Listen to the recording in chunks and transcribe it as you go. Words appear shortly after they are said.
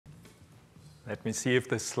Let me see if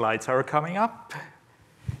the slides are coming up.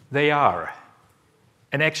 They are.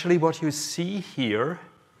 And actually what you see here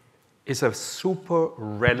is a super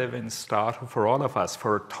relevant starter for all of us.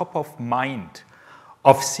 For top of mind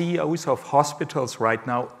of CEOs of hospitals right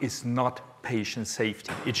now is not patient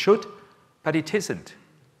safety. It should, but it isn't.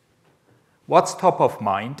 What's top of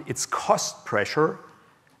mind? It's cost pressure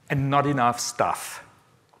and not enough staff.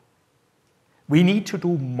 We need to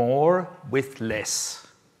do more with less.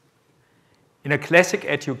 In a classic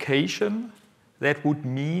education, that would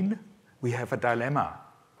mean we have a dilemma.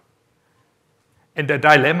 And the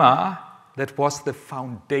dilemma that was the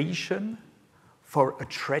foundation for a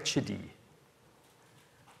tragedy.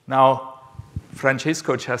 Now,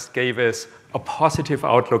 Francisco just gave us a positive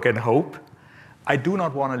outlook and hope. I do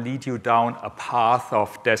not want to lead you down a path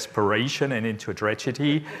of desperation and into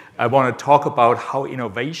tragedy. I want to talk about how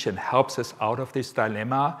innovation helps us out of this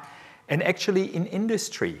dilemma, and actually in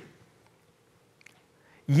industry.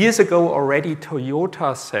 Years ago already,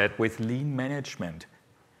 Toyota said with lean management,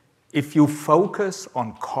 if you focus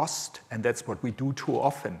on cost, and that's what we do too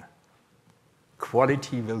often,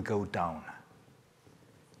 quality will go down.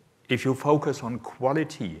 If you focus on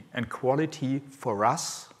quality, and quality for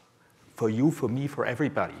us, for you, for me, for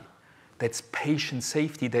everybody, that's patient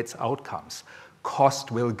safety, that's outcomes, cost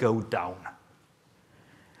will go down.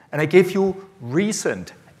 And I gave you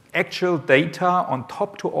recent actual data on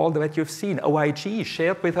top to all that you've seen. OIG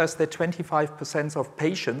shared with us that 25% of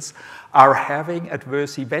patients are having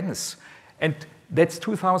adverse events. And that's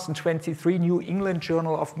 2023 New England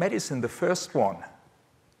Journal of Medicine, the first one.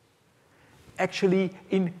 Actually,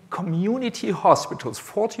 in community hospitals,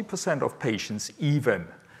 40% of patients even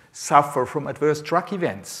suffer from adverse drug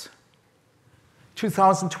events.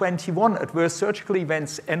 2021, adverse surgical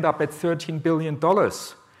events end up at $13 billion.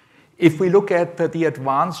 If we look at the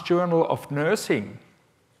Advanced Journal of Nursing,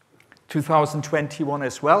 2021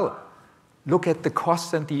 as well, look at the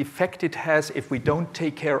cost and the effect it has if we don't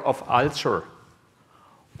take care of ulcer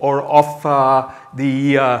or of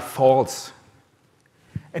the falls.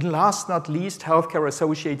 And last not least,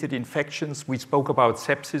 healthcare-associated infections. We spoke about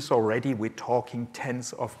sepsis already. We're talking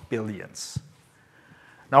tens of billions.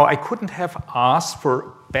 Now, I couldn't have asked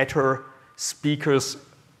for better speakers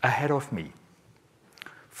ahead of me.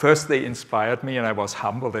 First, they inspired me, and I was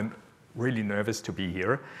humbled and really nervous to be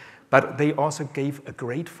here. But they also gave a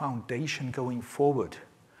great foundation going forward.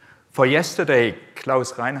 For yesterday,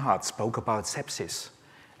 Klaus Reinhardt spoke about sepsis.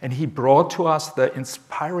 And he brought to us the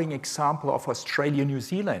inspiring example of Australia, New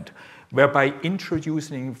Zealand, whereby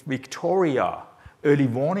introducing Victoria early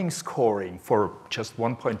warning scoring for just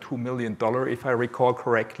 $1.2 million, if I recall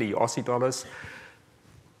correctly, Aussie dollars,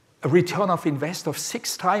 a return of invest of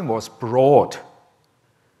 6 times was brought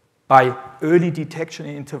by early detection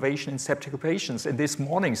and intervention in septic patients. And this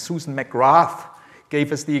morning, Susan McGrath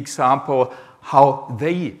gave us the example how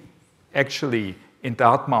they actually, in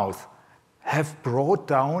Dartmouth, have brought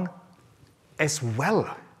down as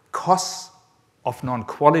well costs of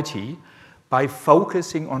non-quality by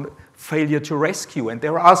focusing on failure to rescue. And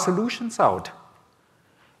there are solutions out.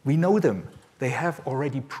 We know them. They have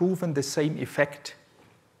already proven the same effect,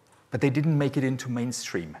 but they didn't make it into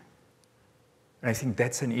mainstream. And I think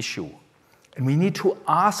that's an issue. And we need to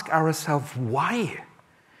ask ourselves, why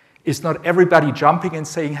is not everybody jumping and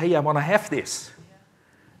saying, hey, I want to have this?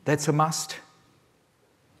 That's a must.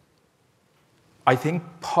 I think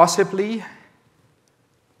possibly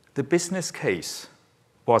the business case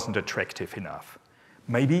wasn't attractive enough.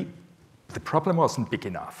 Maybe the problem wasn't big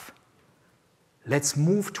enough. Let's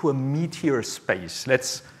move to a meatier space.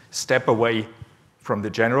 Let's step away from the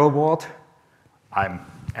general ward. I'm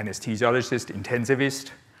anesthesiologist,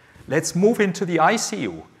 intensivist. Let's move into the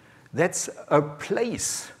ICU. That's a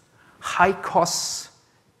place, high costs,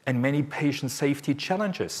 and many patient safety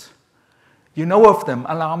challenges. You know of them,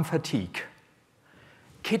 alarm fatigue,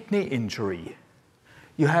 kidney injury.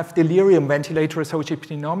 You have delirium,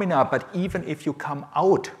 ventilator-associated pneumonia, but even if you come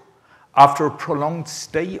out after a prolonged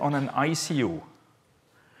stay on an ICU,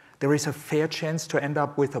 there is a fair chance to end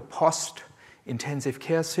up with a post-intensive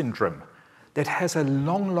care syndrome that has a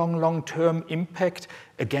long-term impact,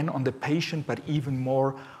 again, on the patient, but even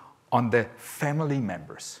more on the family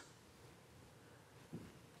members.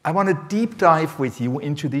 I want to deep dive with you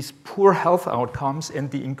into these poor health outcomes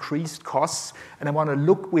and the increased costs, and I want to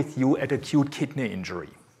look with you at acute kidney injury.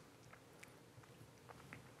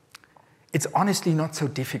 It's honestly not so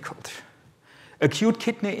difficult. Acute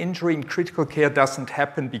kidney injury in critical care doesn't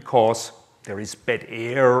happen because there is bad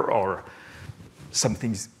air or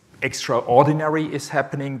something extraordinary is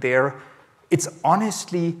happening there. It's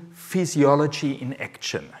honestly physiology in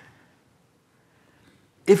action.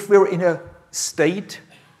 If we're in a state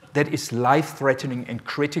that is life-threatening and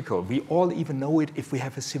critical. We all even know it if we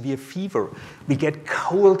have a severe fever. We get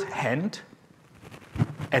cold hand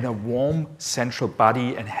and a warm central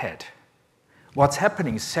body and head. What's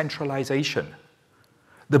happening is centralization.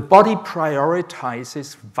 The body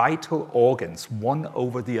prioritizes vital organs, one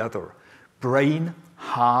over the other. Brain,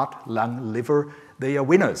 heart, lung, liver, they are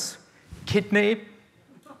winners. Kidney,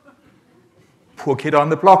 poor kid on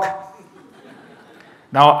the block.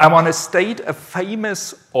 Now, I want to state a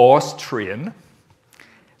famous Austrian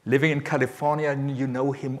living in California, and you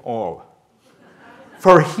know him all.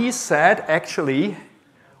 For he said, actually,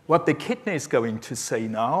 what the kidney is going to say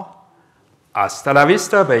now, hasta la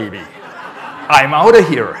vista, baby. I'm out of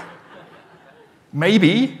here.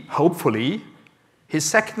 Maybe, hopefully, his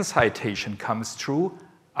second citation comes true,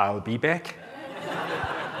 I'll be back.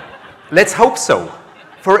 Let's hope so.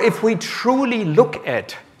 For if we truly look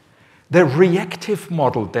at the reactive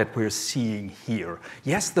model that we're seeing here,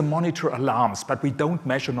 yes, the monitor alarms, but we don't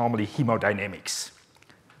measure normally hemodynamics.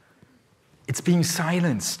 It's being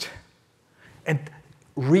silenced. And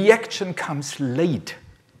reaction comes late,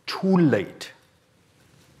 too late.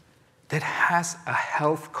 That has a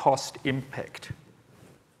health cost impact.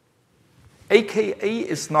 AKA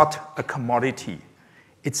is not a commodity.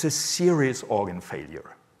 It's a serious organ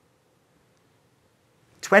failure.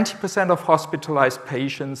 20% of hospitalized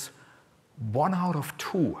patients, 1 out of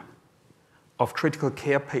 2 of critical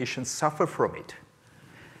care patients suffer from it.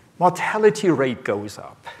 Mortality rate goes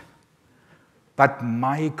up. But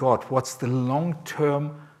my God, what's the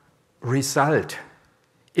long-term result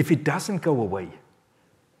if it doesn't go away?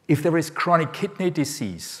 If there is chronic kidney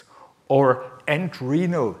disease or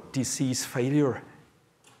end-renal disease failure,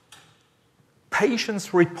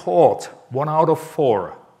 patients report, 1 out of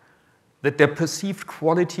 4, that their perceived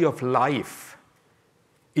quality of life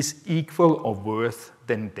is equal or worse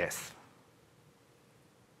than death.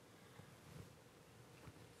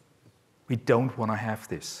 We don't want to have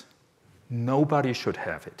this. Nobody should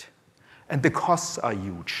have it. And the costs are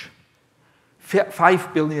huge.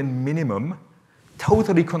 5 billion minimum,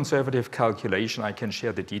 totally conservative calculation. I can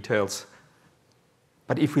share the details.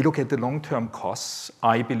 But if we look at the long-term costs,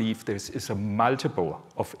 I believe this is a multiple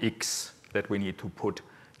of X that we need to put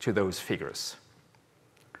to those figures.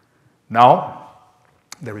 Now,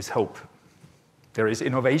 there is hope. There is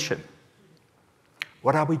innovation.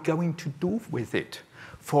 What are we going to do with it?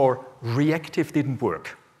 For reactive didn't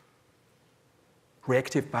work.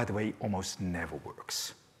 Reactive, by the way, almost never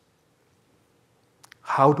works.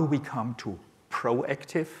 How do we come to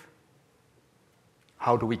proactive?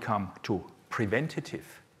 How do we come to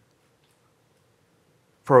preventative?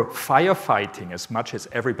 For firefighting, as much as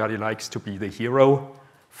everybody likes to be the hero,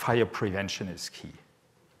 fire prevention is key.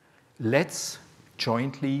 Let's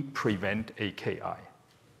jointly prevent AKI.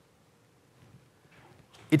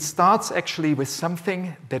 It starts actually with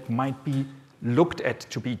something that might be looked at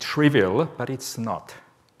to be trivial, but it's not.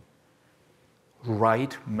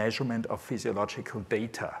 Right measurement of physiological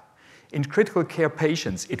data. In critical care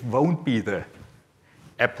patients, it won't be the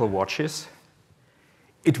Apple Watches.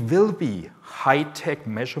 It will be high-tech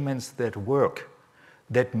measurements that work,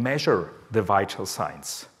 that measure the vital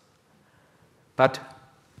signs. But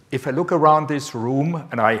if I look around this room,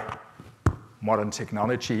 and modern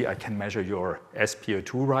technology, I can measure your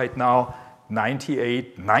SpO2 right now,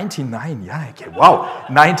 98, 99, yeah, okay, wow,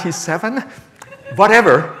 97,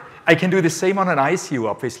 whatever. I can do the same on an ICU,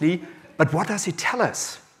 obviously, but what does it tell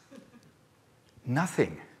us?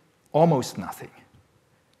 Nothing, almost nothing,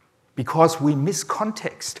 because we miss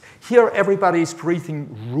context. Here, everybody is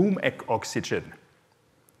breathing room oxygen.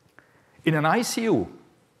 In an ICU,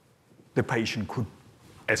 the patient could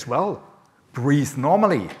as well breathe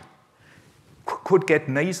normally, could get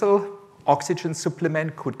nasal oxygen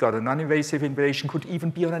supplement, could get a non-invasive ventilation, could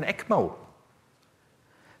even be on an ECMO.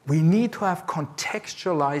 We need to have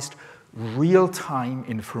contextualized real-time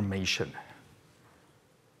information.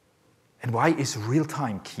 And why is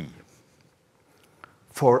real-time key?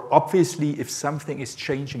 For obviously, if something is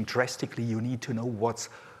changing drastically, you need to know what's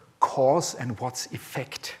cause and what's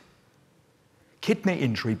effect. Kidney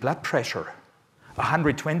injury, blood pressure,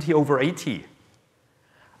 120/80.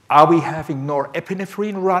 Are we having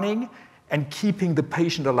norepinephrine running and keeping the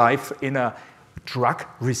patient alive in a drug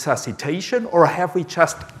resuscitation, or have we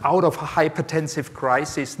just, out of a hypertensive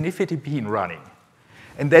crisis, nifedipine running?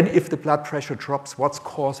 And then if the blood pressure drops, what's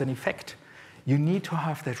cause and effect? You need to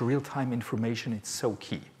have that real-time information. It's so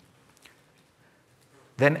key.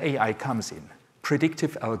 Then AI comes in,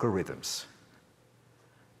 predictive algorithms.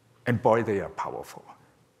 And boy, they are powerful.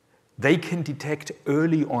 They can detect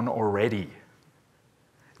early on already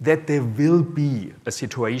that there will be a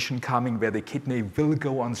situation coming where the kidney will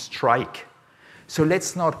go on strike. So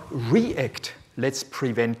let's not react, let's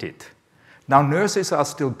prevent it. Now nurses are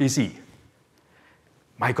still busy.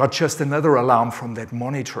 My God, just another alarm from that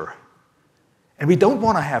monitor. And we don't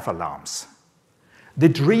want to have alarms. The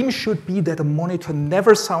dream should be that a monitor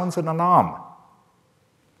never sounds an alarm.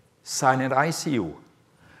 Silent ICU.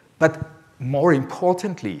 But more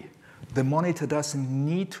importantly, the monitor doesn't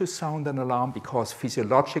need to sound an alarm because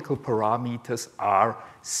physiological parameters are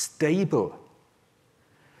stable.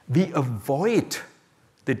 We avoid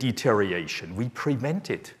the deterioration, we prevent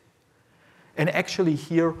it. And actually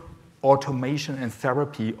here, automation and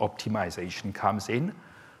therapy optimization comes in.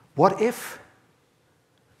 What if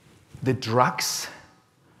the drugs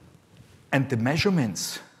and the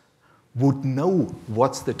measurements would know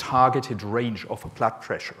what's the targeted range of a blood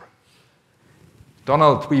pressure?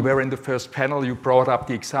 Donald, we were in the first panel, you brought up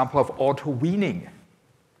the example of auto-weaning.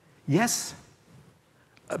 Yes,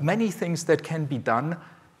 many things that can be done,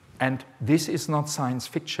 and this is not science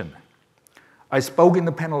fiction. I spoke in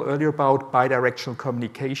the panel earlier about bidirectional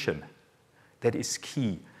communication. That is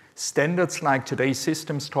key. Standards like today's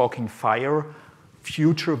systems talking FHIR,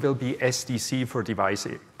 future will be SDC for device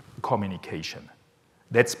communication.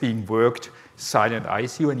 That's being worked, silent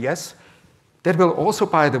ICU, and yes, that will also,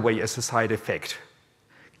 by the way, as a side effect,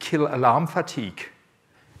 kill alarm fatigue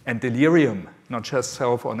and delirium, not just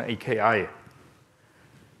self on AKI.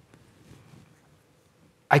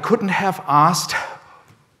 I couldn't have asked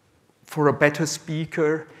for a better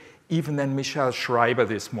speaker even than Michelle Schreiber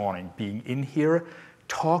this morning, being in here,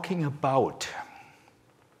 talking about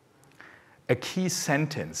a key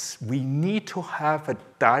sentence. We need to have a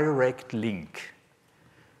direct link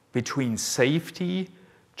between safety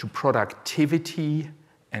to productivity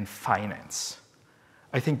and finance.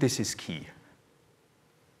 I think this is key.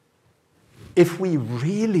 If we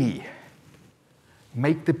really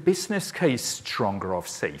make the business case stronger of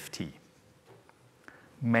safety,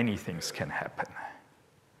 many things can happen.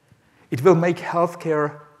 It will make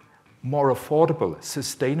healthcare more affordable,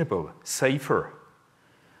 sustainable, safer.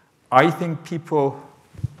 I think people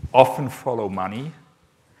often follow money,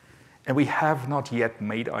 and we have not yet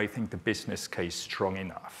made, I think, the business case strong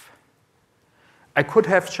enough. I could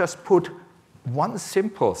have just put one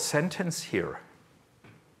simple sentence here.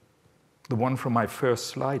 The one from my first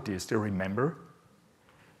slide is, do you remember?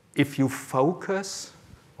 If you focus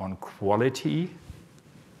on quality,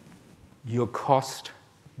 your cost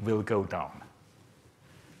will go down.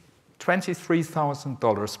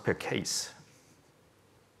 $23,000 per case.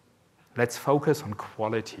 Let's focus on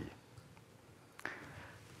quality.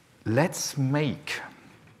 Let's make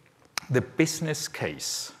the business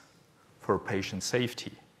case for patient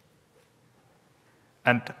safety.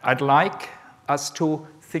 And I'd like us to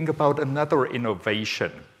think about another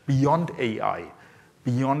innovation beyond AI,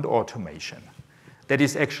 beyond automation, that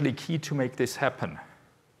is actually key to make this happen.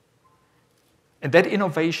 And that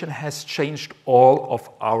innovation has changed all of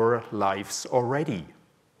our lives already,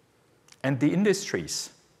 and the industries.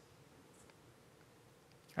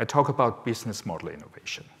 I talk about business model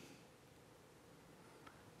innovation.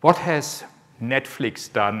 What has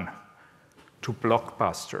Netflix done to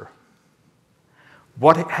Blockbuster?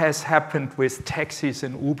 What has happened with taxis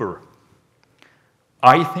and Uber?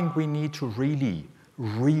 I think we need to really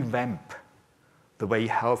revamp the way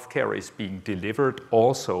healthcare is being delivered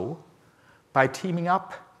also by teaming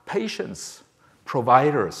up patients,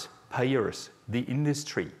 providers, payers, the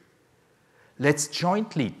industry. Let's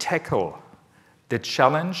jointly tackle the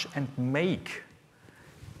challenge and make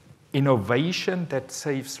innovation that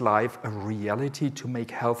saves life a reality to make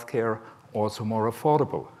healthcare also more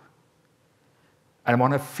affordable. I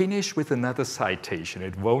want to finish with another citation.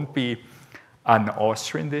 It won't be an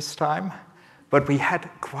Austrian this time, but we had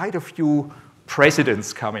quite a few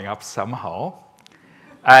presidents coming up somehow.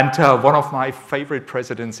 And one of my favorite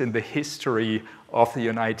presidents in the history of the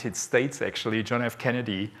United States, actually, John F.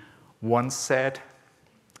 Kennedy, once said,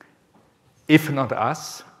 if not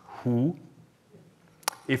us, who?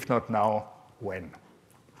 If not now, when?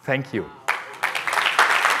 Thank you.